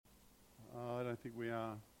think we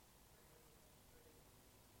are.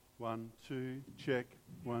 1, 2, check.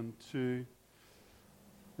 1, 2.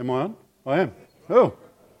 Am I on? I am. Oh,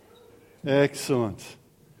 excellent.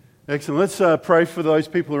 Excellent. Let's pray for those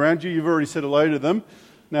people around you. You've already said hello to them.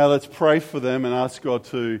 Now let's pray for them and ask God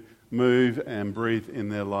to move and breathe in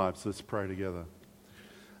their lives. Let's pray together.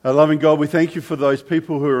 Our loving God, we thank you for those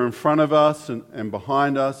people who are in front of us and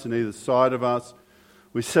behind us and either side of us.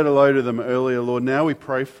 We said hello to them earlier, Lord. Now we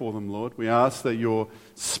pray for them, Lord. We ask that your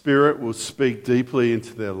Spirit will speak deeply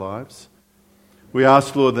into their lives. We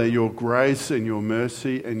ask, Lord, that your grace and your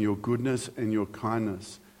mercy and your goodness and your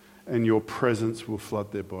kindness and your presence will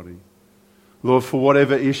flood their body. Lord, for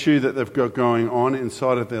whatever issue that they've got going on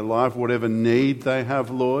inside of their life, whatever need they have,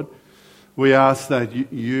 Lord, we ask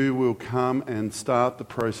that you will come and start the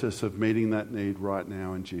process of meeting that need right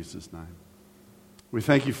now in Jesus' name. We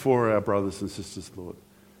thank you for our brothers and sisters, Lord.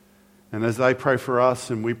 And as they pray for us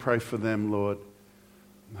and we pray for them, Lord,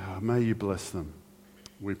 may you bless them.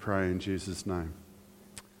 We pray in Jesus' name.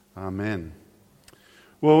 Amen.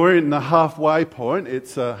 Well, we're in the halfway point.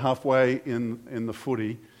 It's halfway in the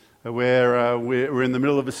footy where we're in the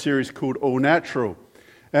middle of a series called All Natural.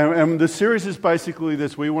 And the series is basically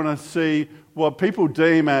this. We want to see what people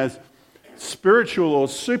deem as spiritual or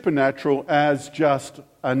supernatural as just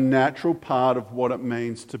a natural part of what it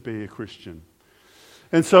means to be a Christian.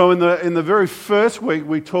 And so in the very first week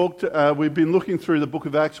we've been looking through the book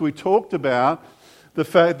of Acts. We talked about the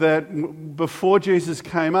fact that before Jesus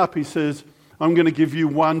came up, he says, I'm going to give you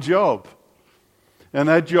one job. And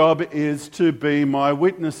that job is to be my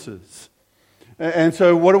witnesses. And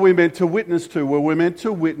so what are we meant to witness to? Well, we're meant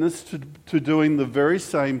to witness to doing the very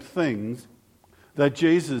same things that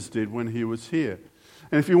Jesus did when he was here.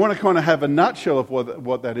 And if you want to kind of have a nutshell of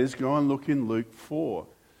what that is, go and look in Luke 4,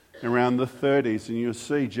 around the 30s, and you'll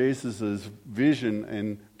see Jesus' vision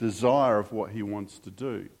and desire of what he wants to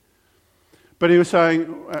do. But he was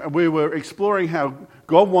saying, we were exploring how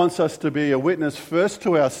God wants us to be a witness first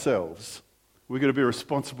to ourselves. We've got to be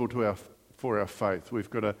responsible for our faith. We've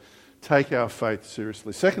got to take our faith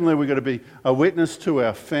seriously. Secondly, we've got to be a witness to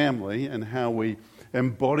our family and how we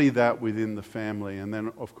embody that within the family, and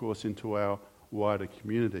then, of course, into our wider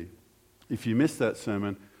community. If you missed that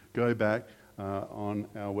sermon, go back on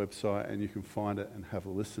our website and you can find it and have a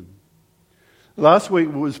listen. Last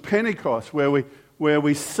week was Pentecost, where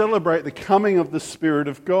we celebrate the coming of the Spirit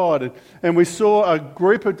of God, and we saw a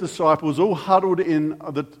group of disciples all huddled in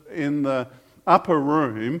the upper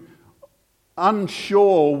room,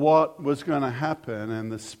 unsure what was going to happen, and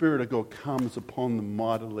the Spirit of God comes upon them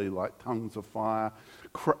mightily like tongues of fire.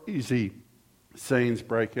 Crazy scenes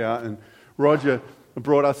break out, and Roger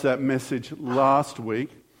brought us that message last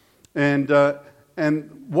week. And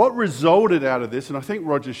what resulted out of this, and I think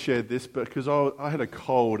Roger shared this, but because I had a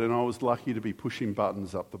cold and I was lucky to be pushing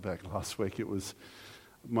buttons up the back last week.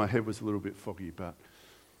 My head was a little bit foggy, but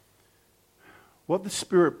what the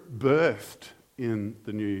Spirit birthed in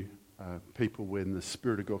the new people when the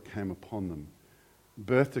Spirit of God came upon them,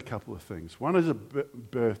 birthed a couple of things. One is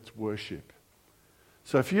birthed worship.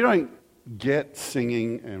 So if you don't get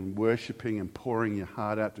singing and worshipping and pouring your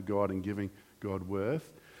heart out to God and giving God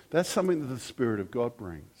worth, that's something that the Spirit of God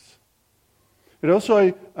brings. It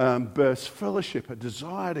also births fellowship, a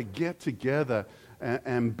desire to get together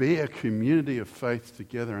and be a community of faith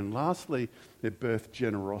together. And lastly, it birthed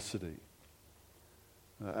generosity,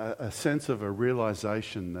 a sense of a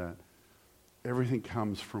realization that everything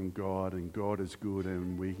comes from God and God is good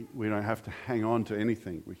and we don't have to hang on to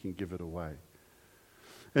anything. We can give it away.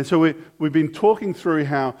 And so we've been talking through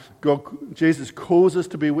how Jesus calls us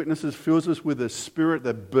to be witnesses, fills us with a Spirit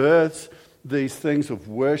that births these things of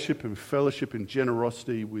worship and fellowship and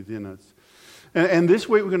generosity within us. And this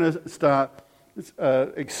week we're going to start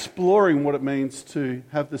exploring what it means to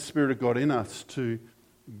have the Spirit of God in us to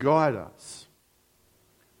guide us.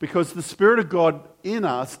 Because the Spirit of God in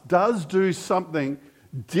us does do something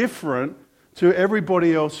different to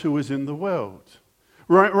everybody else who is in the world.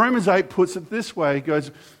 Romans 8 puts it this way. It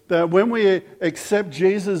goes that when we accept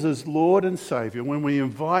Jesus as Lord and Saviour, when we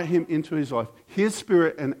invite him into his life, his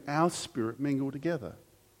Spirit and our spirit mingle together.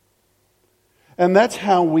 And that's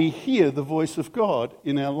how we hear the voice of God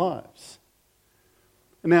in our lives.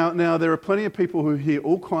 Now, there are plenty of people who hear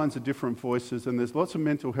all kinds of different voices, and there's lots of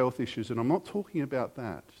mental health issues, and I'm not talking about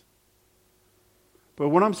that. But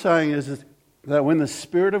what I'm saying is that when the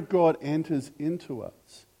Spirit of God enters into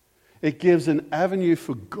us, it gives an avenue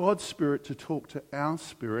for God's Spirit to talk to our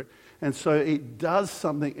spirit, and so it does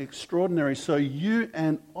something extraordinary. So you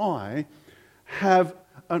and I have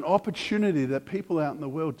an opportunity that people out in the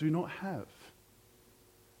world do not have.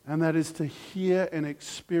 And that is to hear and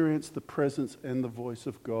experience the presence and the voice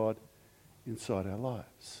of God inside our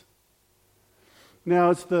lives. Now,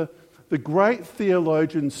 as the great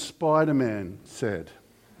theologian Spider-Man said,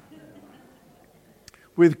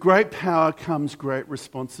 with great power comes great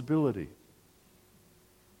responsibility.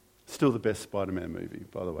 Still the best Spider-Man movie,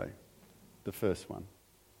 by the way, the first one.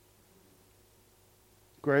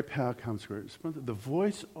 Great power comes great responsibility. The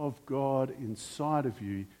voice of God inside of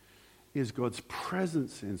you is God's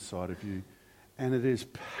presence inside of you, and it is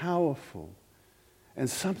powerful. And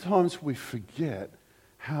sometimes we forget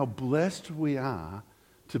how blessed we are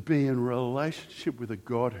to be in relationship with a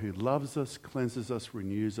God who loves us, cleanses us,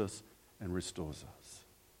 renews us, and restores us.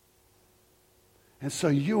 And so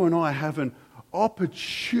you and I have an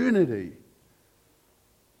opportunity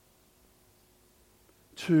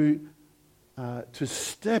to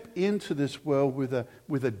step into this world with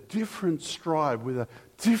a different stride, with a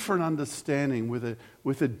different understanding,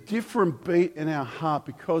 with a different beat in our heart,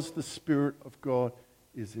 because the Spirit of God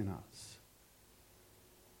is in us.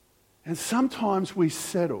 And sometimes we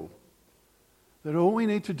settle that all we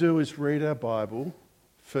need to do is read our Bible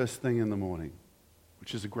first thing in the morning,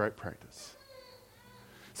 which is a great practice.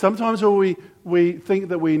 Sometimes all we think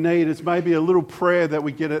that we need is maybe a little prayer that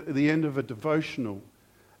we get at the end of a devotional,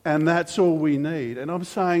 and that's all we need. And I'm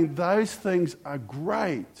saying those things are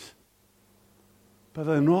great, but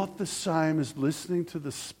they're not the same as listening to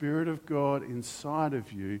the Spirit of God inside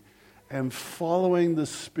of you and following the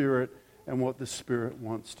Spirit and what the Spirit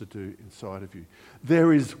wants to do inside of you.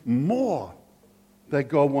 There is more that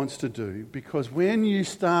God wants to do, because when you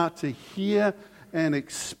start to hear and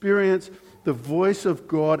experience the voice of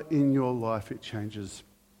God in your life, it changes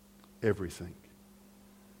everything.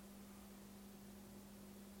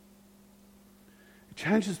 It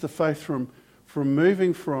changes the faith from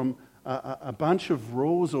moving from a bunch of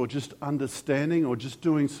rules or just understanding or just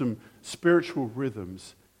doing some spiritual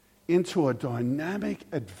rhythms into a dynamic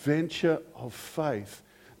adventure of faith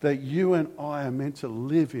that you and I are meant to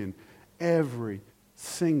live in every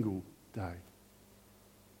single day.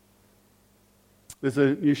 There's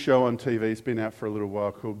a new show on TV, it's been out for a little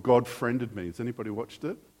while, called God Friended Me. Has anybody watched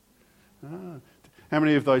it? How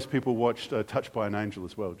many of those people watched Touched by an Angel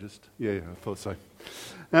as well? Yeah, I thought so.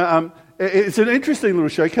 It's an interesting little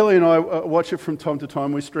show. Kelly and I watch it from time to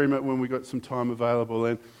time. We stream it when we got some time available.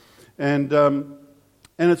 And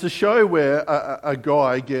it's a show where a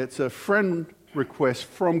guy gets a friend request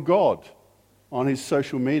from God on his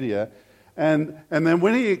social media. And then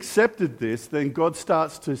when he accepted this, then God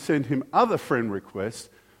starts to send him other friend requests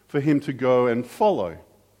for him to go and follow.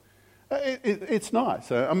 It's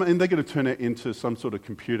nice. I mean, they're going to turn it into some sort of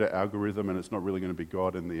computer algorithm, and it's not really going to be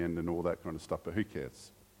God in the end and all that kind of stuff, but who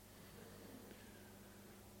cares?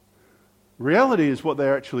 Reality is what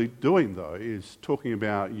they're actually doing, though, is talking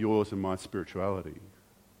about yours and my spirituality.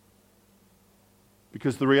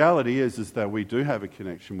 Because the reality is that we do have a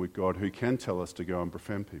connection with God who can tell us to go and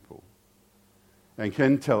befriend people and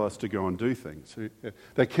can tell us to go and do things.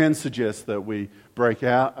 That can suggest that we break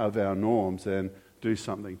out of our norms and do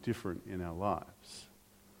something different in our lives.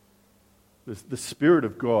 The Spirit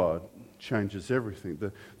of God changes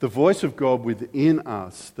everything. The voice of God within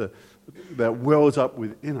us, that wells up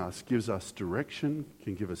within us, gives us direction,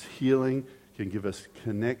 can give us healing, can give us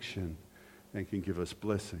connection, and can give us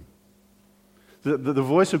blessing. The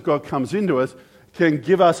voice of God comes into us, can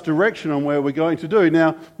give us direction on where we're going to do.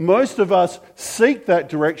 Now, most of us seek that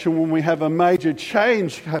direction when we have a major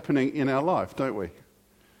change happening in our life, don't we?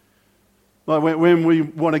 Like when we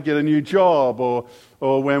want to get a new job, or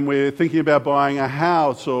when we're thinking about buying a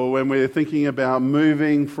house, or when we're thinking about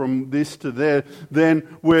moving from this to there,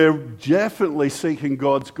 then we're definitely seeking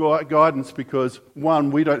God's guidance because,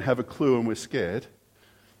 one, we don't have a clue and we're scared.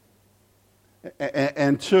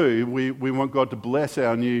 And two, we want God to bless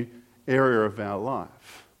our new area of our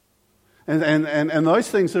life. And those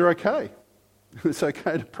things are okay. It's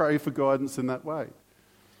okay to pray for guidance in that way.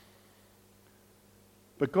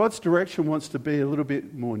 But God's direction wants to be a little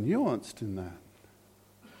bit more nuanced in that.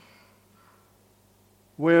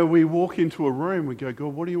 Where we walk into a room, we go,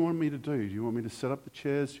 God, what do you want me to do? Do you want me to set up the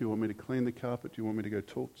chairs? Do you want me to clean the carpet? Do you want me to go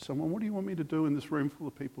talk to someone? What do you want me to do in this room full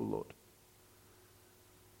of people, Lord?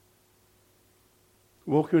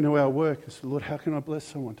 Walk into our work and say, Lord, how can I bless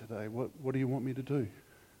someone today? What do you want me to do?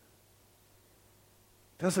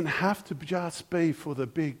 It doesn't have to just be for the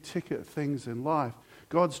big ticket things in life.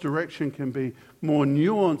 God's direction can be more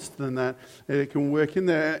nuanced than that. It can work in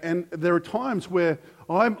there. And there are times where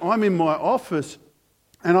I'm in my office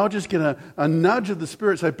and I'll just get a nudge of the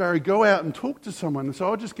Spirit, say, Barry, go out and talk to someone. And so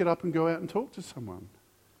I'll just get up and go out and talk to someone.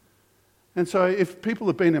 And so if people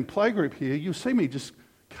have been in playgroup here, you'll see me just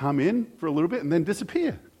come in for a little bit and then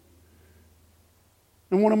disappear.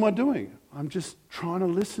 And what am I doing? I'm just trying to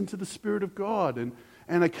listen to the Spirit of God.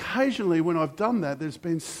 And occasionally when I've done that, there's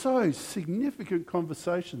been so significant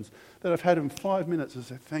conversations that I've had in 5 minutes. I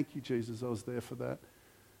say, thank you, Jesus, I was there for that.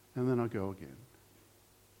 And then I go again.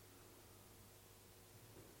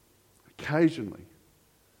 Occasionally,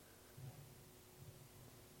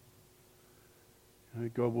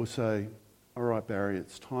 God will say, all right, Barry,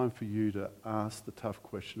 it's time for you to ask the tough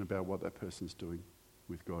question about what that person's doing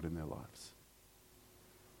with God in their lives.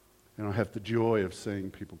 And I have the joy of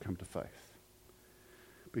seeing people come to faith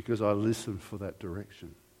because I listen for that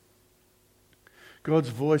direction. God's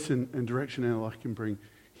voice and direction in our life can bring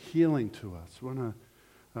healing to us.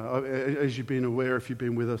 As you've been aware, if you've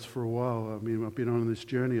been with us for a while, I've been on this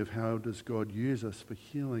journey of how does God use us for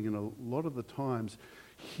healing, and a lot of the times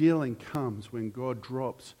healing comes when God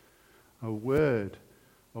drops a word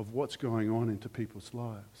of what's going on into people's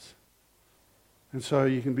lives. And so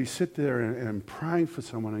you can sit there and praying for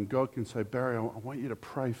someone, and God can say, Barry, I want you to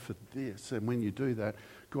pray for this. And when you do that,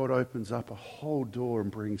 God opens up a whole door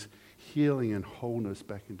and brings healing and wholeness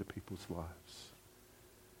back into people's lives.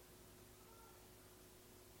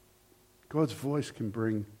 God's voice can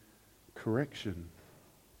bring correction.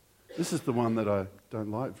 This is the one that I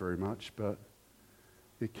don't like very much, but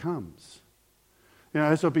it comes.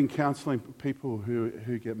 As I've been counselling people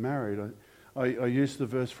who get married, I use the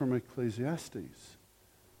verse from Ecclesiastes.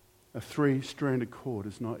 A three-stranded cord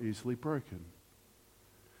is not easily broken.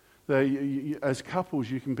 As couples,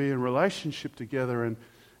 you can be in a relationship together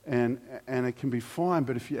and it can be fine,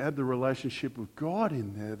 but if you add the relationship with God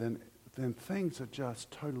in there, then things are just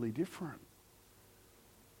totally different.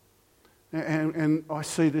 And I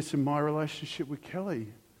see this in my relationship with Kelly.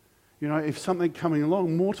 If something coming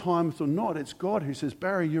along, more times than not, it's God who says,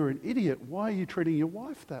 Barry, you're an idiot. Why are you treating your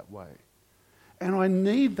wife that way? And I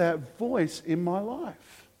need that voice in my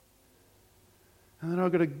life. And then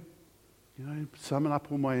I've got to, summon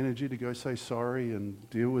up all my energy to go say sorry and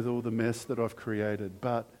deal with all the mess that I've created.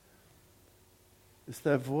 But it's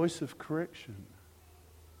that voice of correction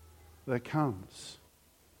that comes.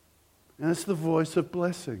 And it's the voice of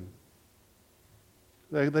blessing.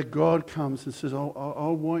 That God comes and says, I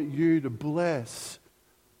want you to bless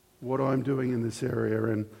what I'm doing in this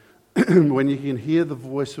area. And when you can hear the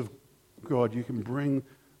voice of God, you can bring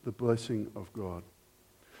the blessing of God.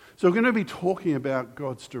 So we're going to be talking about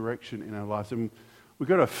God's direction in our lives. And we've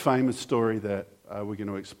got a famous story that we're going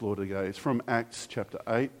to explore today. It's from Acts chapter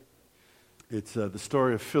 8. It's the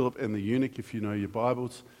story of Philip and the eunuch, if you know your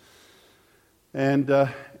Bibles. And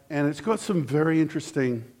it's got some very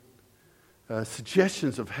interesting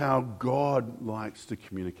suggestions of how God likes to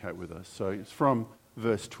communicate with us. So it's from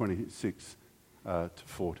verse 26 to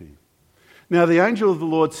 40. Now the angel of the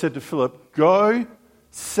Lord said to Philip, go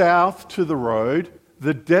south to the road,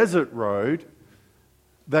 the desert road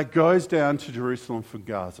that goes down to Jerusalem from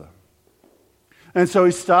Gaza. And so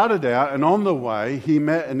he started out, and on the way he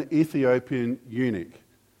met an Ethiopian eunuch.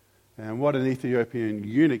 And what an Ethiopian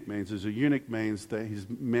eunuch means is a eunuch means that his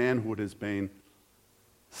manhood has been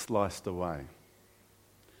sliced away.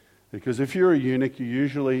 Because if you're a eunuch, you're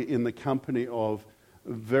usually in the company of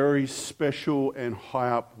very special and high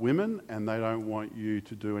up women, and they don't want you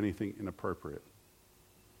to do anything inappropriate.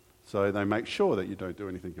 So they make sure that you don't do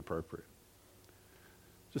anything appropriate.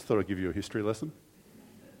 Just thought I'd give you a history lesson.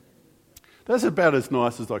 That's about as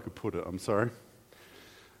nice as I could put it, I'm sorry.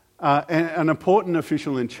 An important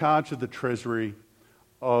official in charge of the treasury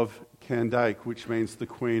of Candace, which means the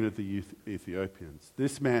queen of the Ethiopians.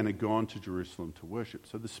 This man had gone to Jerusalem to worship,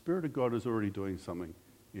 so the Spirit of God was already doing something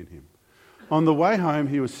in him. On the way home,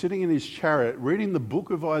 he was sitting in his chariot reading the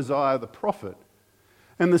book of Isaiah the prophet,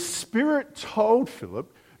 and the Spirit told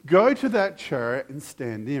Philip, go to that chariot and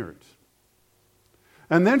stand near it.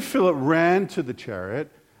 And then Philip ran to the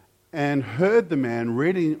chariot and heard the man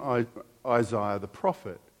reading Isaiah the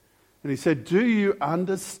prophet. And he said, do you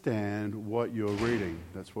understand what you're reading?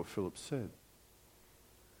 That's what Philip said.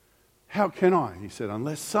 How can I? He said,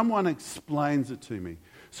 unless someone explains it to me.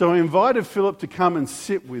 So I invited Philip to come and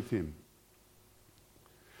sit with him.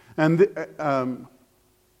 And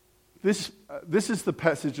this is the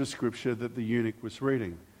passage of Scripture that the eunuch was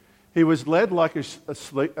reading. He was led like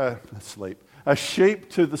a sheep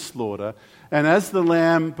to the slaughter, and as the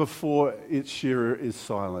lamb before its shearer is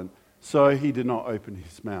silent, so he did not open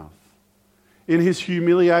his mouth. In his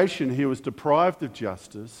humiliation, he was deprived of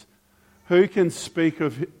justice. Who can speak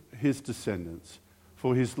of his descendants?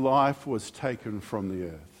 For his life was taken from the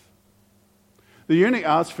earth. The eunuch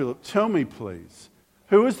asked Philip, tell me please,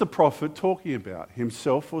 who is the prophet talking about,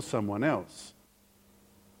 himself or someone else?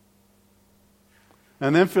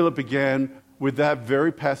 And then Philip began with that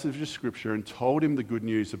very passage of Scripture and told him the good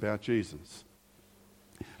news about Jesus.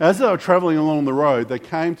 As they were travelling along the road, they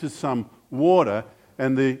came to some water,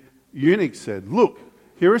 and the eunuch said, "Look,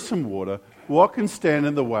 here is some water. What can stand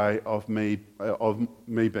in the way of me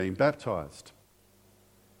being baptized?"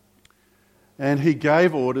 And he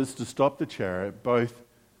gave orders to stop the chariot. Both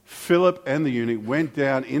Philip and the eunuch went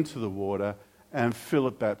down into the water, and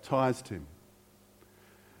Philip baptized him.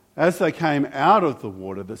 As they came out of the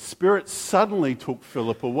water, the Spirit suddenly took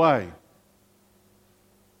Philip away.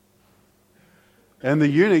 And the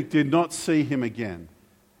eunuch did not see him again,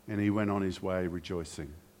 and he went on his way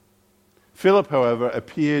rejoicing. Philip, however,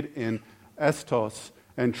 appeared in Assos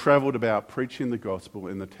and travelled about preaching the gospel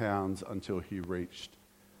in the towns until he reached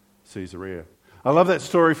Caesarea. I love that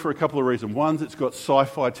story for a couple of reasons. One, it's got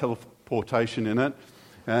sci-fi teleportation in it,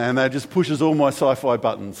 and that just pushes all my sci-fi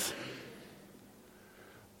buttons.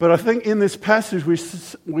 But I think in this passage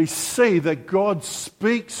we see that God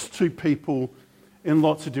speaks to people in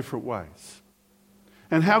lots of different ways.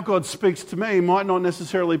 And how God speaks to me might not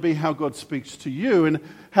necessarily be how God speaks to you, and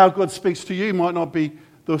how God speaks to you might not be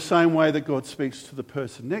the same way that God speaks to the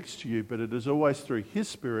person next to you, but it is always through His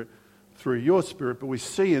Spirit, through your spirit. But we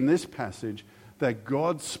see in this passage that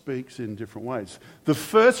God speaks in different ways. The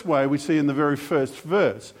first way we see in the very first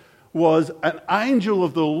verse was an angel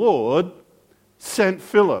of the Lord sent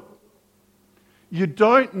Philip. You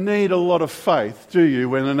don't need a lot of faith, do you,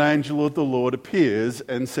 when an angel of the Lord appears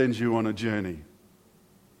and sends you on a journey?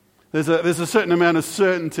 There's a certain amount of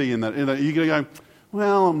certainty in that. You're going to go,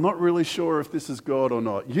 well, I'm not really sure if this is God or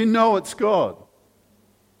not. You know it's God.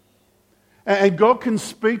 And God can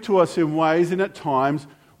speak to us in ways and at times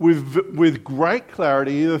with great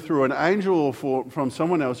clarity, either through an angel or from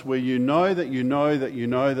someone else, where you know that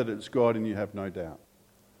it's God and you have no doubt.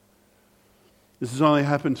 This has only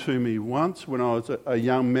happened to me once when I was a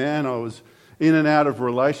young man. I was in and out of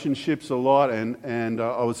relationships a lot, and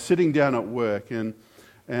I was sitting down at work and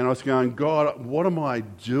I was going, God, what am I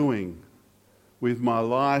doing with my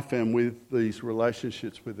life and with these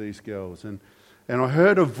relationships with these girls? And I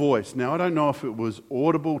heard a voice. Now, I don't know if it was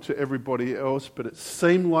audible to everybody else, but it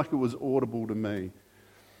seemed like it was audible to me.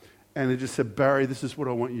 And it just said, Barry, this is what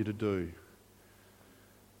I want you to do.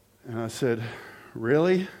 And I said,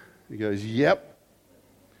 really? He goes, yep.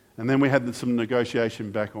 And then we had some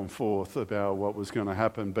negotiation back and forth about what was going to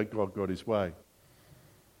happen, but God got His way.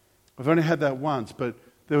 I've only had that once, but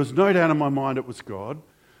there was no doubt in my mind it was God.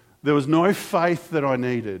 There was no faith that I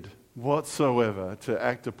needed whatsoever to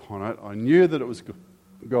act upon it. I knew that it was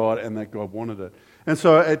God and that God wanted it. And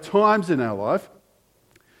so at times in our life,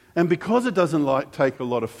 and because it doesn't take a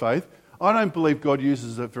lot of faith, I don't believe God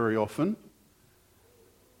uses it very often,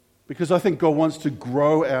 because I think God wants to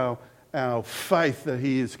grow our faith that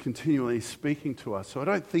He is continually speaking to us. So I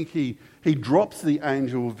don't think He drops the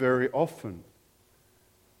angel very often.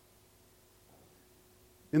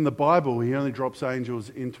 In the Bible, He only drops angels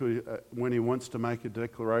into when He wants to make a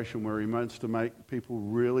declaration, where He wants to make people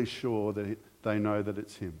really sure that they know that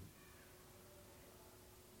it's Him.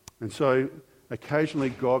 And so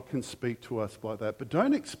occasionally God can speak to us like that. But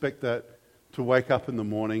don't expect that to wake up in the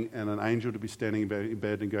morning and an angel to be standing in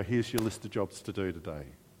bed and go, here's your list of jobs to do today.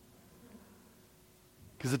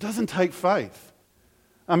 Because it doesn't take faith.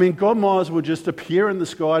 I mean, God might as well just appear in the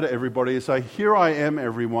sky to everybody and say, here I am,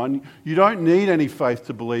 everyone. You don't need any faith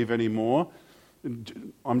to believe anymore.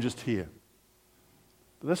 I'm just here.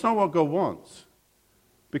 But that's not what God wants.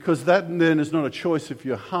 Because that then is not a choice of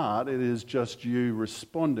your heart. It is just you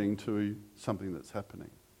responding to something that's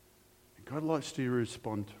happening. And God likes to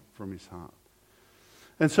respond from His heart.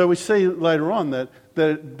 And so we see later on that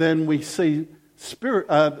then we see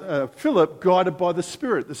Philip guided by the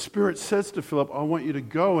Spirit. The Spirit says to Philip, I want you to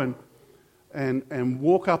go and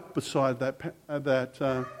walk up beside that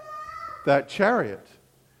chariot.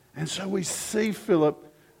 And so we see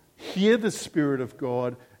Philip hear the Spirit of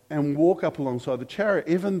God and walk up alongside the chariot,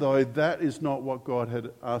 even though that is not what God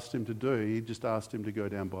had asked him to do. He just asked him to go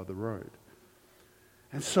down by the road.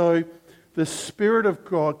 And so the Spirit of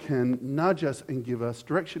God can nudge us and give us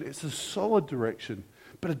direction. It's a solid direction.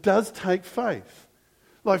 But it does take faith.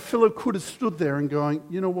 Like Philip could have stood there and going,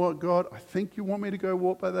 you know what, God, I think you want me to go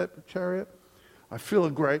walk by that chariot. I feel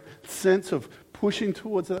a great sense of pushing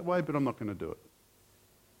towards that way, but I'm not going to do it.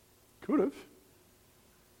 Could have.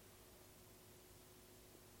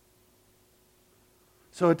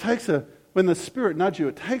 So it takes when the Spirit nudges you,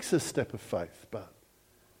 it takes a step of faith,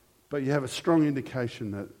 but you have a strong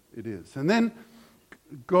indication that it is. And then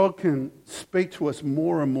God can speak to us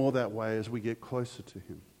more and more that way as we get closer to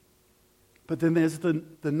Him. But then there's the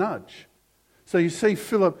nudge. So you see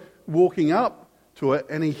Philip walking up to it,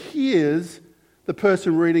 and he hears the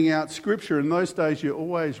person reading out Scripture. In those days, you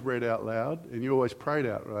always read out loud, and you always prayed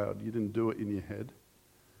out loud. You didn't do it in your head.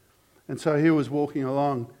 And so he was walking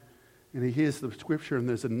along, and he hears the Scripture, and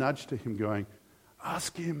there's a nudge to him going,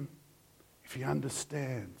 ask him if he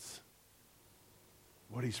understands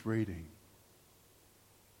what he's reading.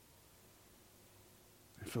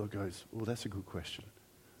 And Philip goes, well, that's a good question.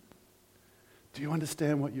 Do you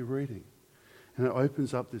understand what you're reading? And it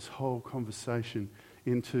opens up this whole conversation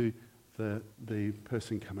into the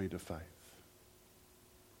person coming to faith.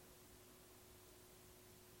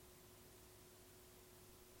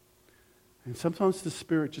 And sometimes the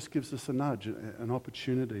Spirit just gives us a nudge, an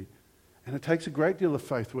opportunity. And it takes a great deal of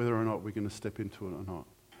faith whether or not we're going to step into it or not.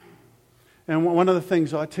 And one of the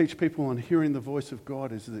things I teach people on hearing the voice of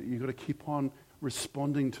God is that you've got to keep on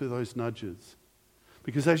responding to those nudges.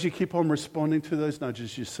 Because as you keep on responding to those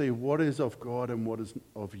nudges, you see what is of God and what is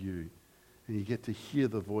of you. And you get to hear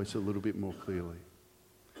the voice a little bit more clearly.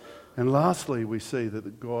 And lastly, we see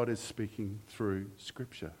that God is speaking through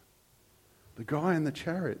Scripture. The guy in the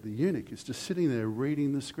chariot, the eunuch, is just sitting there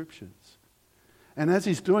reading the Scriptures. And as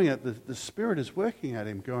he's doing it, the Spirit is working at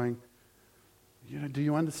him going, do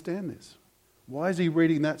you understand this? Why is he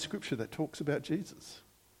reading that Scripture that talks about Jesus?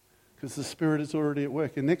 Because the Spirit is already at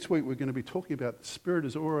work. And next week we're going to be talking about the Spirit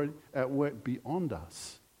is already at work beyond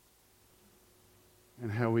us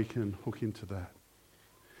and how we can hook into that.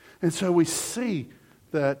 And so we see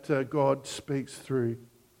that God speaks through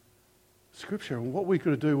Scripture. And what we've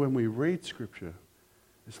got to do when we read Scripture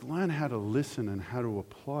is learn how to listen and how to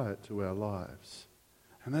apply it to our lives.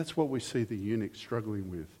 And that's what we see the eunuch struggling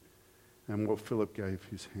with and what Philip gave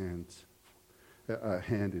his hand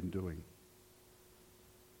in doing.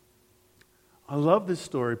 I love this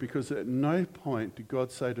story because at no point did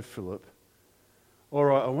God say to Philip, all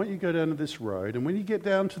right, I want you to go down to this road, and when you get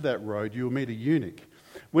down to that road, you'll meet a eunuch.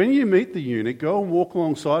 When you meet the eunuch, go and walk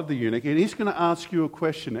alongside the eunuch, and he's going to ask you a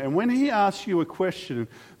question. And when he asks you a question,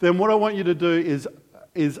 then what I want you to do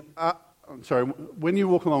when you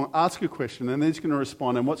walk along, ask a question, and then he's going to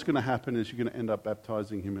respond, and what's going to happen is you're going to end up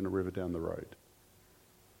baptizing him in a river down the road.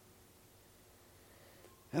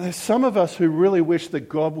 And there's some of us who really wish that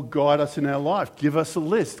God would guide us in our life. Give us a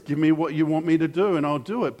list. Give me what you want me to do and I'll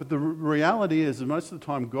do it. But the reality is that most of the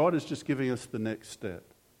time God is just giving us the next step.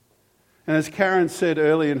 And as Karen said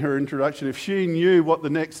early in her introduction, if she knew what the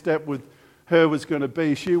next step with her was going to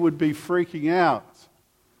be, she would be freaking out.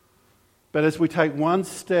 But as we take one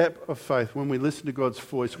step of faith, when we listen to God's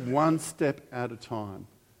voice, one step at a time,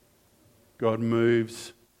 God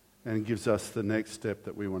moves and gives us the next step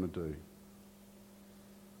that we want to do.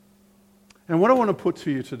 And what I want to put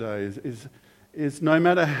to you today is no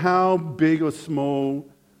matter how big or small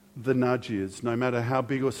the nudge is, no matter how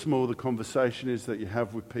big or small the conversation is that you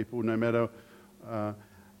have with people, no matter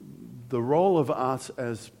the role of us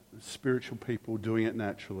as spiritual people doing it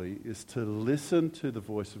naturally is to listen to the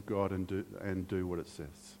voice of God and do what it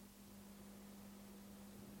says.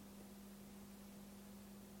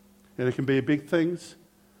 And it can be big things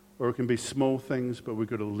or it can be small things, but we've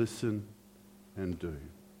got to listen and do.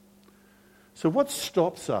 So what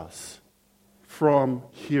stops us from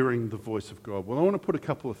hearing the voice of God? Well, I want to put a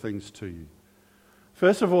couple of things to you.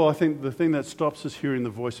 First of all, I think the thing that stops us hearing the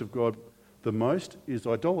voice of God the most is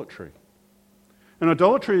idolatry. And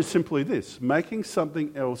idolatry is simply this: making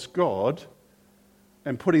something else God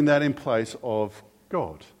and putting that in place of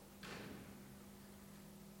God.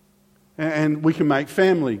 And we can make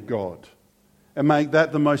family God and make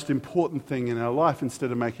that the most important thing in our life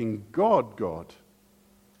instead of making God God.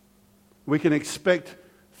 We can expect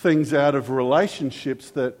things out of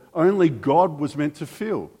relationships that only God was meant to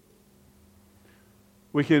fill.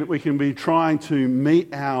 We can be trying to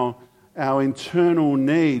meet our internal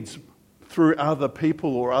needs through other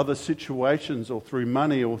people or other situations or through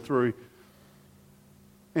money or through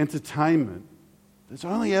entertainment. It's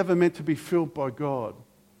only ever meant to be filled by God.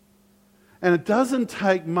 And it doesn't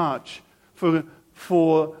take much for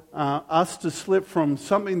us to slip from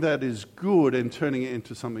something that is good and turning it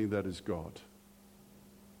into something that is God.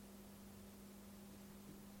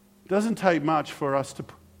 It doesn't take much for us to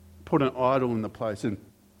put an idol in the place. And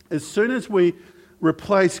as soon as we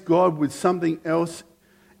replace God with something else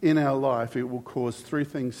in our life, it will cause three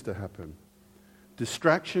things to happen: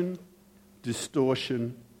 distraction,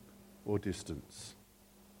 distortion, or distance.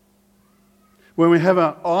 When we have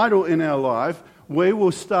an idol in our life, we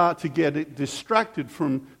will start to get distracted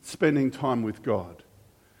from spending time with God.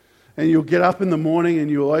 And you'll get up in the morning and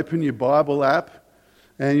you'll open your Bible app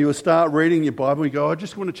and you'll start reading your Bible and you go, I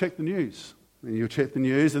just want to check the news. And you'll check the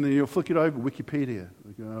news and then you'll flick it over Wikipedia.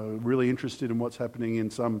 You go, really interested in what's happening in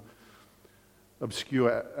some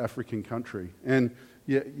obscure African country, and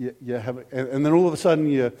and then all of a sudden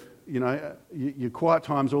your quiet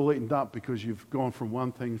time's all eaten up because you've gone from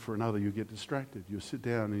one thing for another. You get distracted. You sit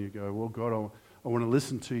down and you go, well, God, I want to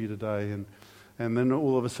listen to you today, and then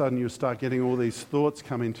all of a sudden you start getting all these thoughts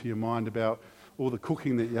come into your mind about all the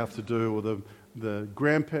cooking that you have to do, or the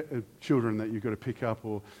grandchildren that you've got to pick up,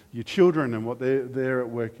 or your children and what they're at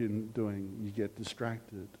work and doing. You get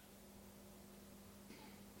distracted.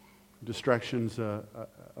 Distractions are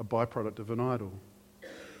a byproduct of an idol.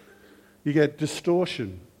 You get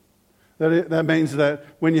distortion. That means that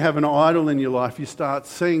when you have an idol in your life, you start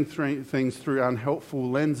seeing things through unhelpful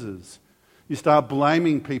lenses. You start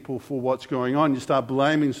blaming people for what's going on. You start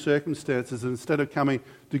blaming circumstances. And instead of coming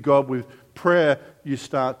to God with prayer, you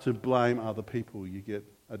start to blame other people. You get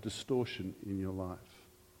a distortion in your life.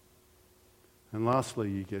 And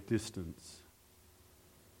lastly, you get distance,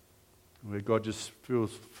 where God just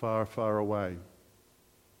feels far, far away.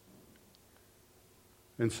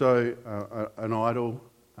 And so an idol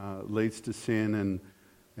leads to sin,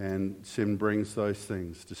 and sin brings those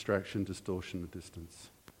things: distraction, distortion, and distance.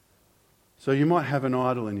 So you might have an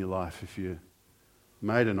idol in your life if you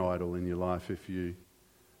made an idol in your life if you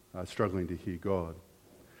are struggling to hear God.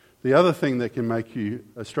 The other thing that can make you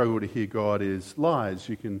struggle to hear God is lies.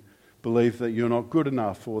 You can believe that you're not good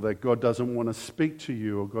enough, or that God doesn't want to speak to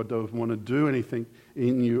you, or God doesn't want to do anything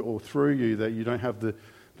in you or through you, that you don't have the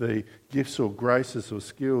gifts or graces or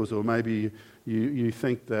skills, or maybe you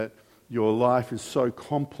think that your life is so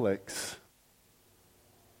complex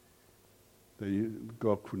that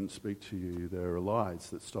God couldn't speak to you. There are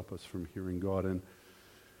lies that stop us from hearing God.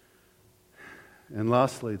 And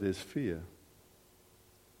lastly, there's fear.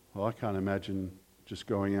 Well, I can't imagine just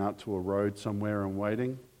going out to a road somewhere and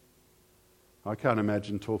waiting. I can't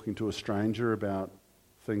imagine talking to a stranger about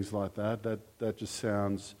things like that. That just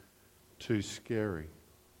sounds too scary.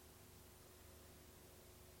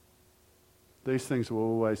 These things will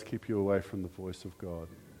always keep you away from the voice of God.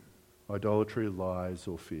 Idolatry, lies,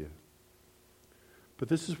 or fear. But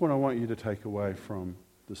this is what I want you to take away from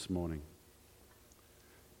this morning.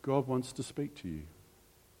 God wants to speak to you.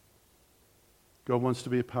 God wants to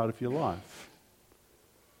be a part of your life.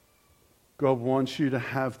 God wants you to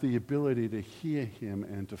have the ability to hear Him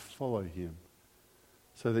and to follow Him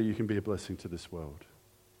so that you can be a blessing to this world.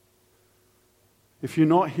 If you're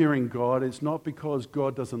not hearing God, it's not because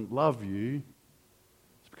God doesn't love you.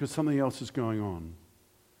 It's because something else is going on.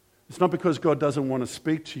 It's not because God doesn't want to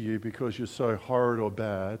speak to you because you're so horrid or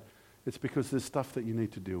bad. It's because there's stuff that you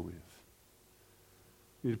need to deal with.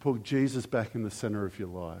 You need to put Jesus back in the center of your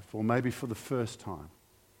life, or maybe for the first time.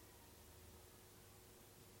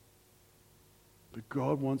 But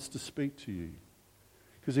God wants to speak to you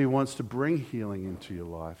because He wants to bring healing into your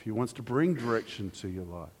life. He wants to bring direction to your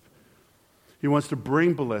life. He wants to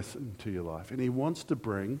bring blessing to your life. And He wants to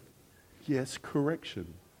bring, yes,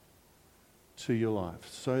 correction to your life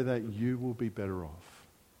so that you will be better off.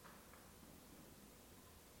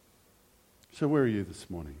 So where are you this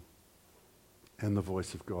morning? And the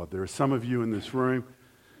voice of God. There are some of you in this room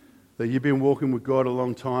that you've been walking with God a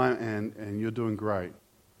long time and you're doing great.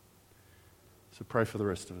 So pray for the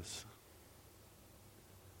rest of us.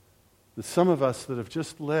 There's some of us that have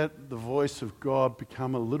just let the voice of God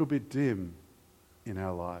become a little bit dim in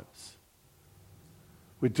our lives.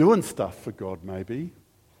 We're doing stuff for God maybe,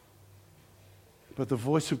 but the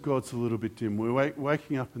voice of God's a little bit dim. We're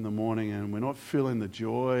waking up in the morning and we're not feeling the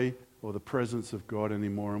joy or the presence of God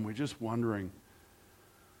anymore, and we're just wondering,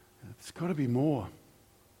 there's got to be more.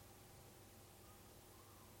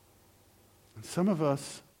 And some of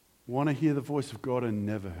us want to hear the voice of God and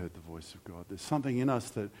never heard the voice of God. There's something in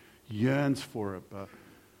us that yearns for it, but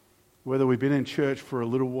whether we've been in church for a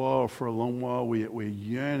little while or for a long while, we're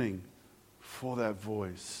yearning for that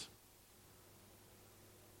voice.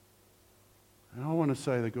 And I want to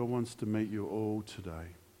say that God wants to meet you all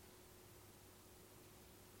today.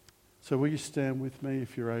 So will you stand with me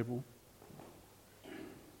if you're able?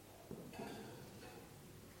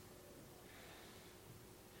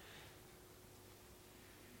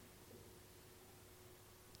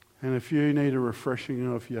 And if you need a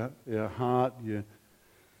refreshing of your heart,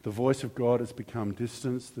 the voice of God has become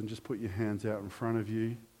distant, then just put your hands out in front of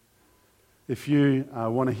you. If you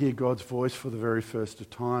want to hear God's voice for the very first of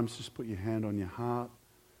times, just put your hand on your heart.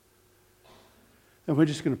 And we're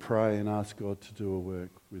just going to pray and ask God to do a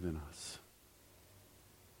work within us.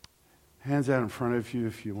 Hands out in front of you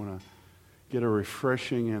if you want to get a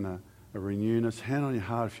refreshing and a renewness. Hand on your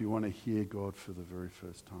heart if you want to hear God for the very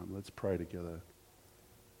first time. Let's pray together.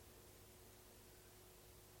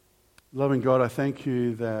 Loving God, I thank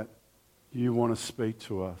you that You want to speak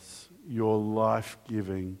to us your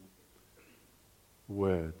life-giving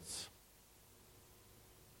words.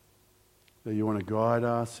 That you want to guide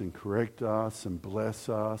us and correct us and bless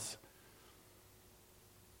us.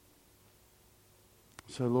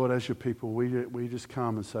 So Lord, as your people, we just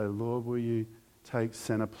come and say, Lord, will you take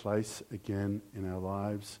center place again in our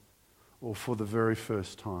lives, or for the very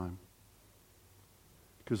first time?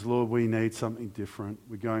 Because Lord, we need something different.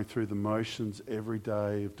 We're going through the motions every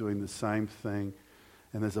day of doing the same thing,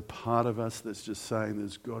 and there's a part of us that's just saying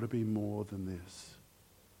there's got to be more than this.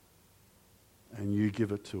 And you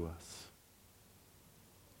give it to us.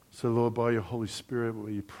 So Lord, by your Holy Spirit, will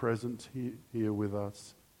you present here with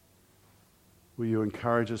us? Will you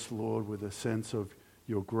encourage us, Lord, with a sense of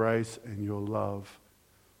your grace and your love,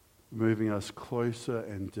 moving us closer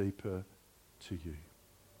and deeper to you.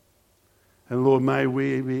 And Lord, may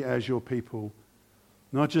we be, as your people,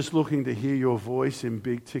 not just looking to hear your voice in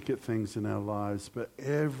big ticket things in our lives, but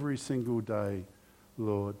every single day,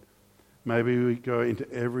 Lord, maybe we go into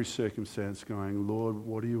every circumstance going, Lord,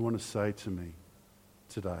 what do you want to say to me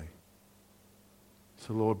today?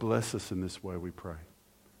 So Lord, bless us in this way, we pray.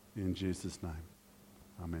 In Jesus' name,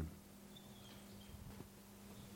 amen.